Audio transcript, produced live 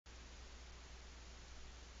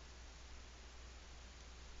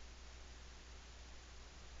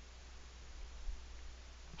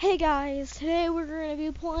Hey guys, today we're going to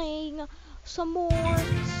be playing some more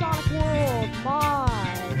Sonic World mods.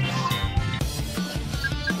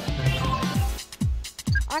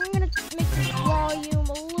 I'm going to make the volume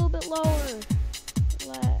a little bit lower.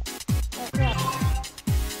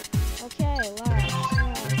 Okay, last.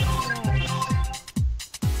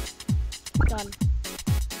 Done.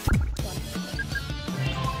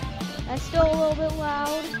 That's still a little bit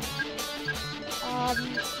loud.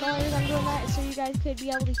 The only reason I'm doing that is so you guys could be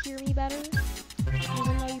able to hear me better,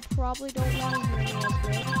 even though you probably don't want to hear me as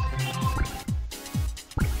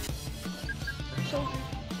good.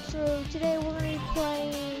 So today we're going to be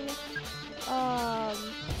playing,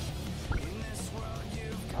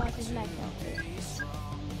 this is next outfit.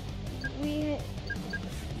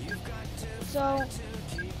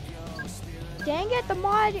 Dang it, the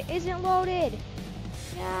mod isn't loaded.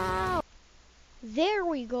 No. There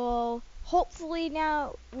we go. Hopefully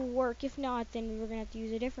now it will work. If not, then we're gonna have to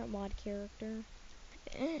use a different mod character.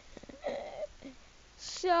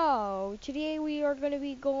 So today we are gonna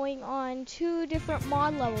be going on 2 different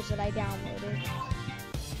mod levels that I downloaded.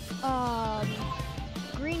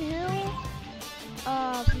 Green Hill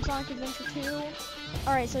from Sonic Adventure 2.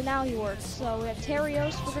 Alright, so now he works. So we have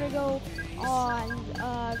Terios. We're gonna go on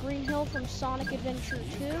Green Hill from Sonic Adventure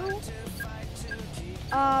 2.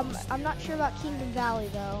 I'm not sure about Kingdom Valley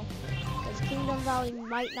though, because Kingdom Valley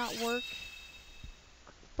might not work.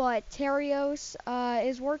 But Terios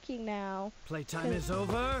is working now. Playtime is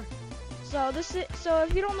over. So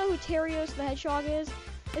if you don't know who Terios the Hedgehog is,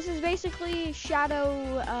 this is basically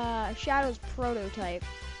Shadow's prototype.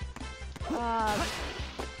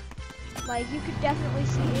 Like you could definitely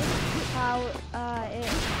see how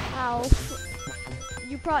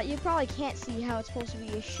you probably can't see how it's supposed to be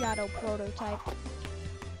a Shadow prototype.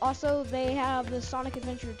 Also, they have the Sonic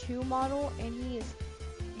Adventure 2 model, and he is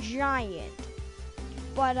giant.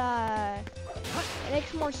 But it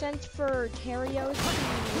makes more sense for Terios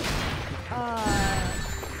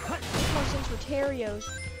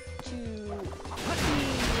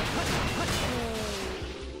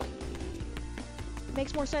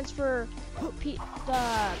makes more sense for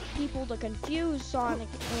the people to confuse Sonic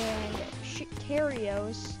and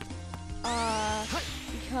Terios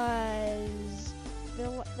because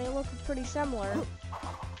they look pretty similar.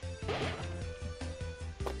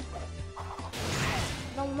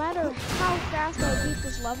 No matter how fast I beat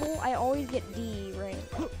this level, I always get D rank.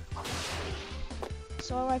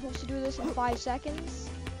 So am I supposed to do this in 5 seconds?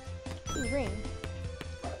 Ooh, ring.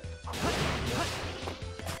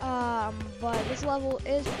 But this level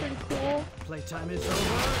is pretty cool. Playtime is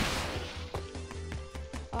over.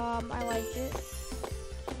 I liked it.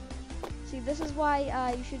 See, this is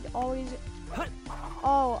why you should always.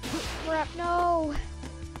 Oh crap! No.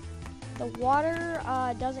 The water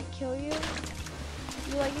doesn't kill you.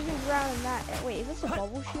 You can drown in that. Wait, is this a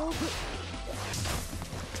bubble shield?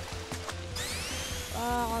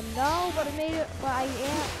 No, but it made it. But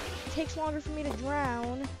it takes longer for me to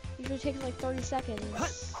drown. Usually takes like 30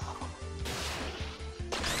 seconds.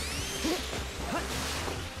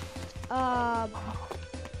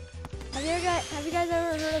 Have you guys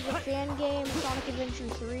ever heard of the fan game Sonic Adventure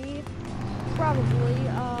 3? Probably.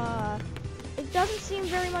 It doesn't seem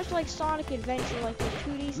very much like Sonic Adventure, like the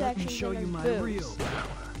 2D sections and there's boobs.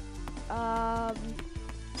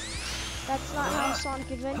 That's not how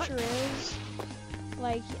Sonic Adventure is.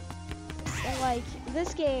 Like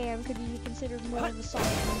this game could be considered more of a Sonic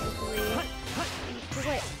Adventure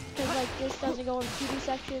 3. Because this doesn't go in 2D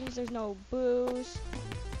sections. There's no boost.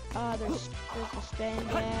 There's the spin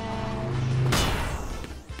dash.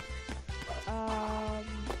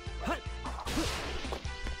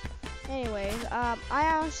 Anyways, I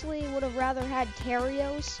honestly would have rather had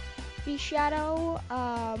Terios be Shadow,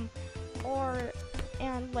 and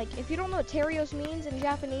if you don't know what Terios means in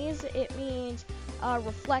Japanese, it means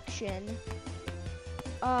reflection.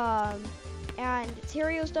 And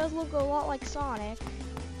Terios does look a lot like Sonic,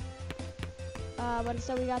 but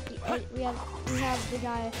instead we have the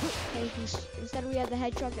guy. Instead we have the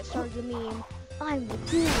hedgehog that started the meme. I'm the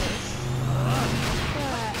coolest.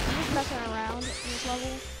 I'm just messing around in this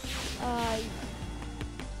level.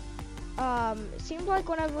 It seems like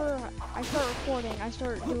whenever I start recording, I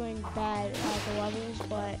start doing bad at the levels,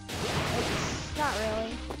 but it's not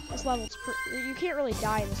really. This level's you can't really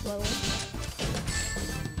die in this level.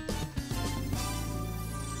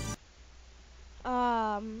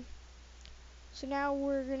 So now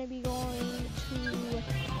we're gonna be going to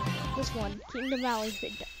this one, Kingdom Valley.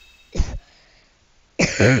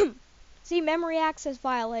 See, memory access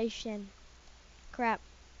violation. Crap.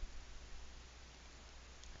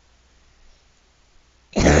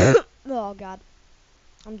 Oh god.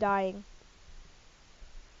 I'm dying.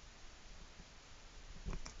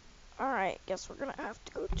 Alright, guess we're gonna have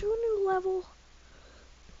to go to a new level.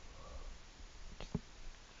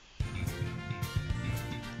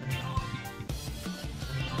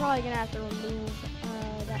 Probably gonna have to remove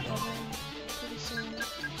that level pretty soon.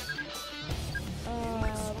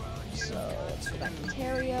 So let's go back to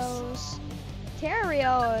Terios.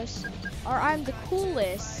 Terios, or I'm the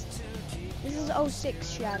coolest. This is 06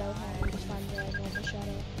 shadow. Let me just find the normal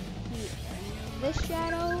shadow. This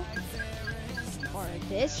shadow or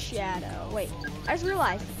this shadow. Wait, I just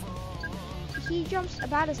realized he jumps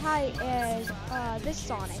about as high as this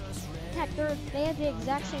Sonic. Heck, they have the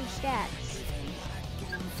exact same stats.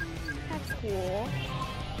 That's cool.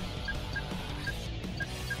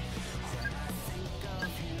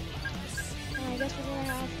 I guess we're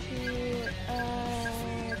gonna have to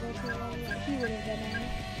go to a level that he would have been in.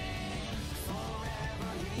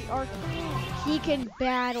 The Arcane. He can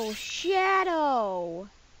battle Shadow.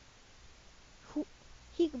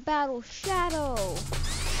 He can battle Shadow.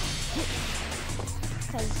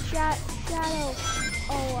 Cause Shadow,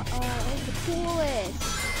 is the coolest.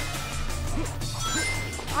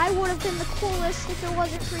 I would have been the coolest if it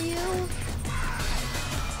wasn't for you.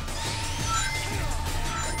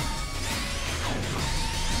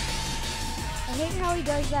 I hate how he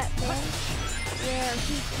does that thing where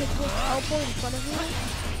he could just teleport in front of you.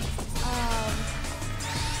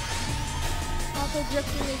 Also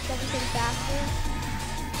drifting makes everything faster.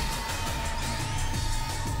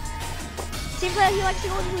 Seems like he likes to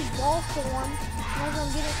go into his ball form whenever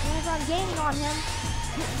I'm gaining on him.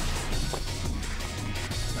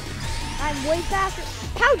 I'm way faster.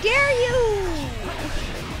 How dare you!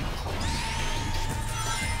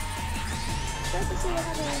 Start to see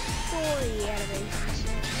another story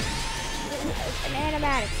animation. An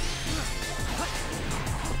animatic.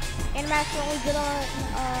 Animatics are only good on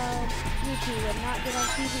YouTube and not good on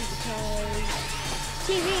TV because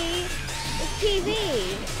TV is TV.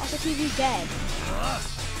 Also, TV's dead.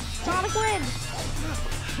 Sonic win.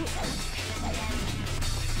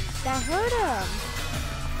 That hurt him.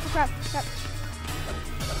 Oh, crap.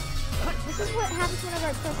 This is what happens whenever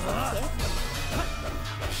I press the kick.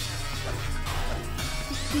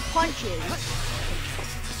 He punches.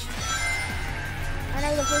 I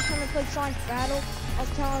know the first time I played Sonic Battle, I was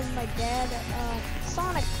telling my dad,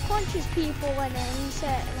 Sonic punches people, and then he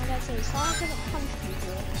said, and my dad said, Sonic doesn't punch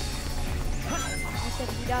people. I said,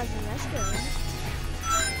 he does in this game.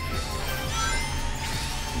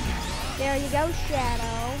 There you go,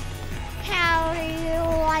 Shadow. How do you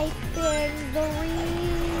like being the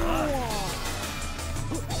real one?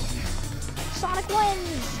 Sonic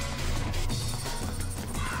wins!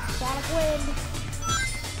 Sonic win!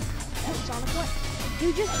 Sonic win! You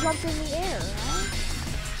just jumped in the air, right?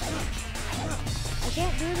 I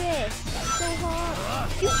can't do this. It's so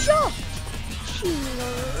hard. You jumped!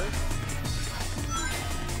 Cheater!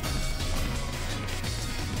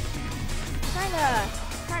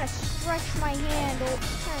 Trying to stretch my hand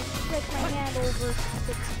over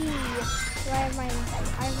the T, so I have my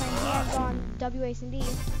hands on W, A, and D.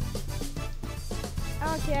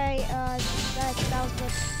 Okay, that was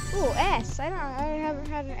good. Ooh, S. I haven't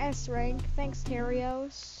had an S rank. Thanks,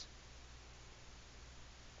 Terios.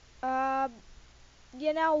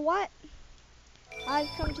 You know what? I've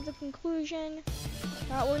come to the conclusion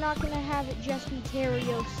we're not gonna have it just be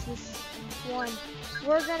Terios this one.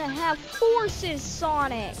 We're gonna have Forces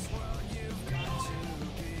Sonic.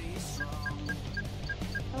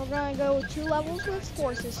 We're gonna go with 2 levels with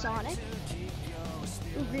Forces Sonic.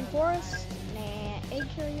 Ooh, Green Forest? Nah. Egg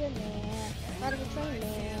Carrier? Nah. Ride of a Train?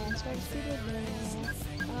 Nah. Spider Speeder?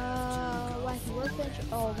 Nah. Wacky Workbench?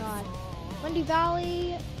 Oh god. Windy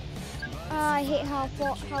Valley? I hate how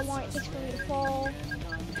long it takes for me to fall.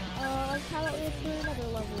 How about we do another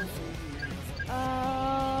level?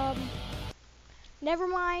 Never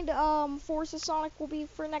mind, Forces Sonic will be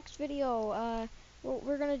for next video.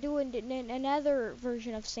 We're gonna do another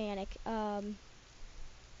version of Sonic, and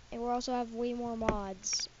we'll also have way more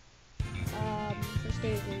mods, for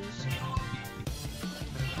stages.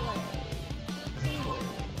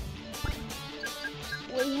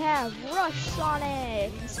 We have Rush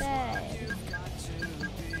Sonic instead.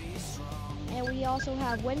 And we also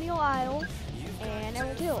have Windmill Isle and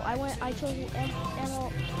Emerald Hill. I chose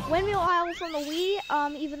Windmill Isle from the Wii,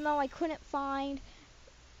 even though I couldn't find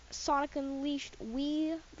Sonic Unleashed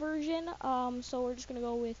Wii version. So we're just gonna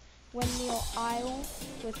go with Windmill Isle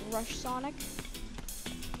with Rush Sonic.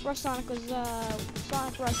 Rush Sonic was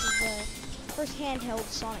Sonic Rush is the first handheld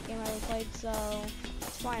Sonic game I ever played, so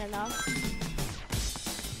it's fine enough.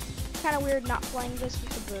 Kind of weird not playing this with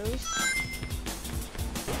the boost.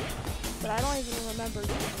 but I don't even remember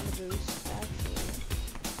using the boost, actually.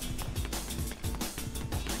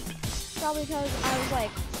 Probably because I was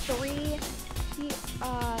like 3,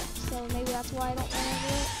 so maybe that's why I don't remember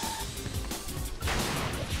it.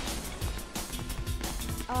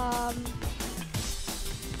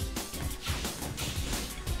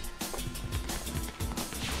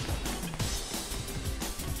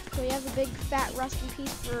 So we have a big fat rest in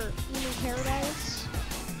peace for Emu Paradise.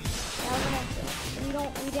 Now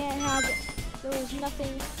we didn't have, there was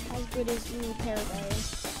nothing as good as Emu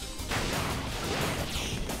Paradise.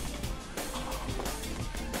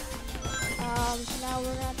 So now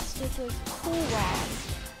we're gonna have to stick with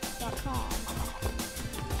coolrods.com.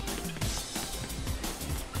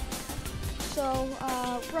 So,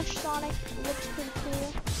 Rush Sonic looks pretty cool.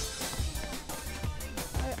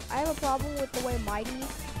 I have a problem with the way Mighty,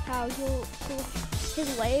 how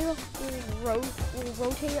his leg will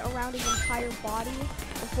rotate around his entire body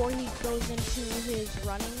before he goes into his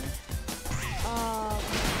running.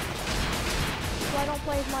 So I don't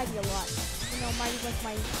play as Mighty a lot. You know, Mighty's like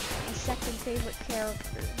my second favorite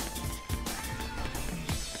character.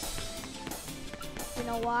 You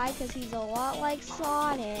know why? Because he's a lot like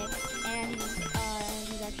Sonic, and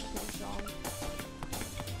he's actually pretty strong.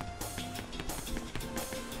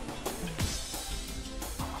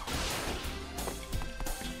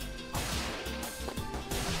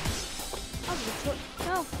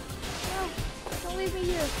 No, don't leave me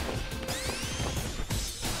here.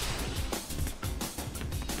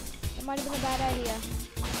 That might have been a bad idea.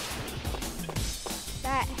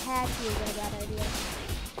 That had to have been a bad idea.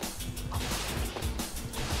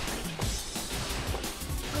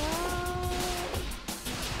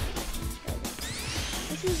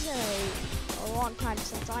 This is a long time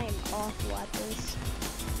since I am awful at this.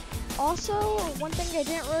 Also, one thing I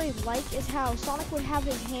didn't really like is how Sonic would have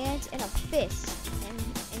his hands in a fist,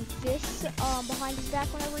 and fists behind his back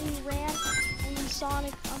whenever he ran. And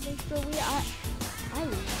Sonic on the Wii, I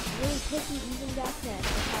was really picky even back then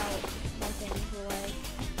with how my things were like.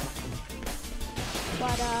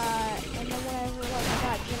 But and then whenever like I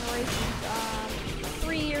got Generations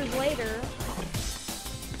 3 years later,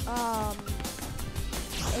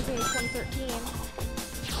 aka 2013,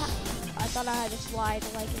 I thought I had to slide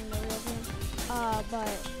like in the real game. But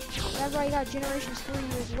whenever I got Generations 3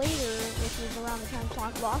 years later, which was around the time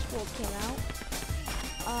Sonic Lost World came out,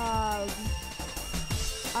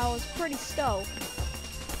 I was pretty stoked.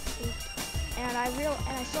 And I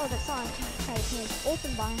saw that Sonic had his hands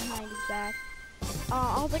open behind his back.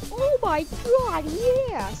 I was like, oh my god,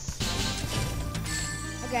 yes!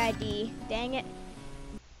 Okay, D. Dang it.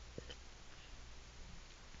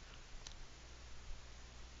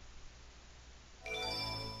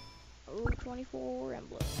 Oh, 24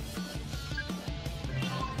 Emblem.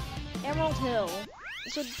 Emerald Hill.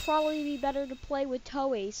 This would probably be better to play with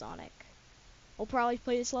Toei Sonic. We'll probably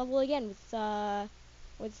play this level again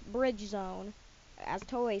with Bridge Zone as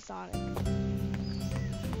Toei Sonic.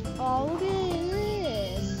 Oh, look at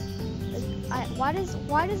this!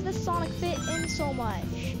 Why does this Sonic fit in so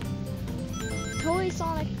much? Toei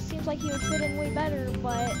Sonic seems like he would fit in way better,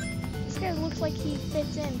 but this guy looks like he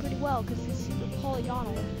fits in pretty well because he's super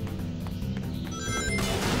polygonal.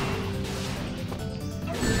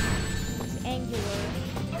 It's angular.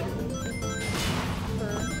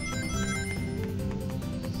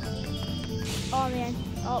 Oh man.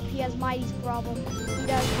 Oh, he has Mighty's problem. He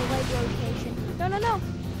does the leg rotation. No, no, no!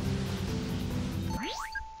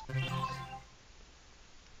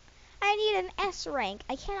 I need an S rank.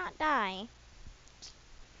 I cannot die.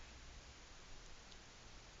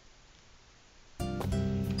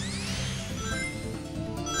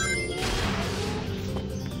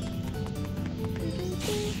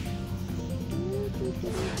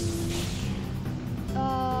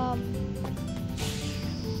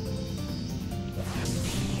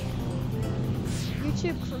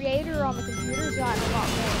 YouTube creator on the computer's gotten a lot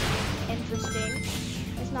more interesting.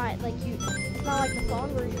 It's not like the phone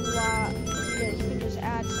version where you can just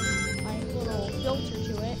add some like little filter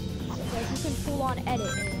to it. So, like you can full on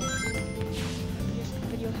edit in it. Just the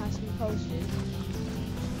video has to be posted.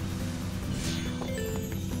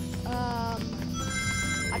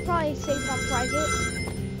 I'd probably save it on private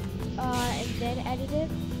and then edit it,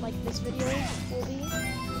 like this video will be.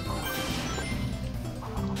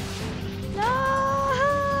 No!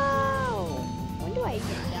 When do I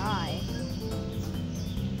even die?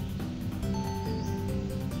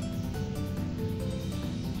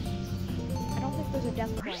 I don't think there's a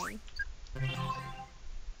death plane.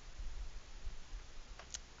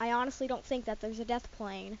 I honestly don't think that there's a death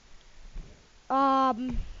plane.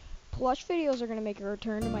 plush videos are gonna make a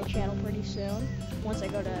return to my channel pretty soon. Once I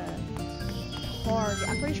go to Target.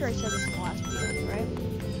 I'm pretty sure I said this in the last video, right?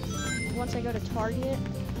 Once I go to Target,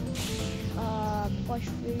 plush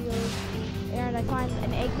videos, and I find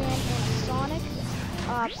an Eggman and Sonic,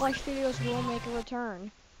 plush videos will make a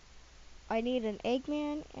return. I need an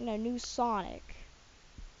Eggman and a new Sonic,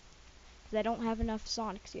 because I don't have enough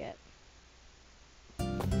Sonics yet.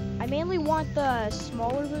 I mainly want the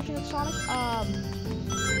smaller version of Sonic.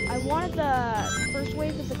 I wanted the first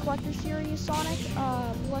wave of the Collector Series Sonic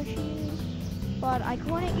plushies, but I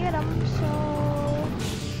couldn't get them, so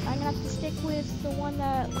I'm gonna have to stick with the one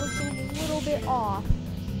that looks a little bit off.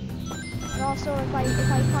 And also, if I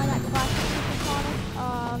find that classic Super Sonic,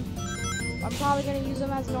 I'm probably gonna use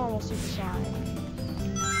them as normal Super Sonic,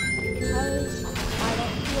 because I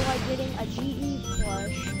don't feel like getting a GE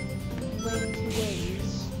plush waiting 2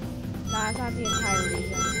 days. Nah, that's not the entire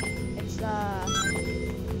reason. It's the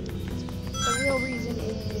real reason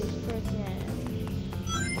is freaking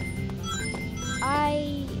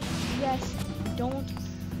I just don't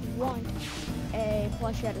want a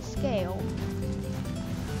plushie at a scale.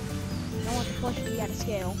 I don't want the plushie to be at a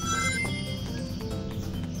scale.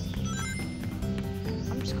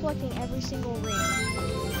 I'm just collecting every single ring.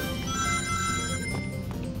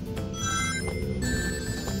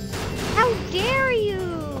 How dare you!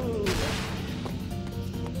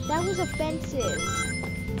 That was offensive.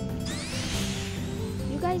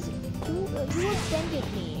 You guys, who offended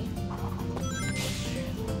me?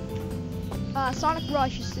 Sonic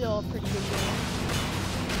Rush is still a pretty good game.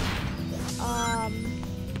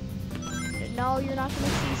 No, you're not gonna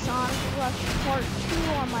see Sonic Rush Part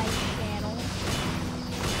 2 on my channel,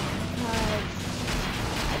 because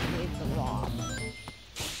I gave the ROM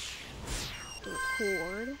to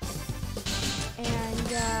record, and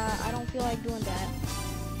I don't feel like doing that.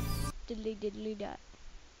 Diddly that.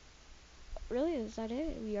 Really? Is that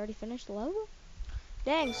it? We already finished the level?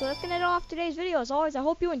 Dang, so that's gonna end off today's video. As always, I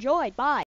hope you enjoyed. Bye.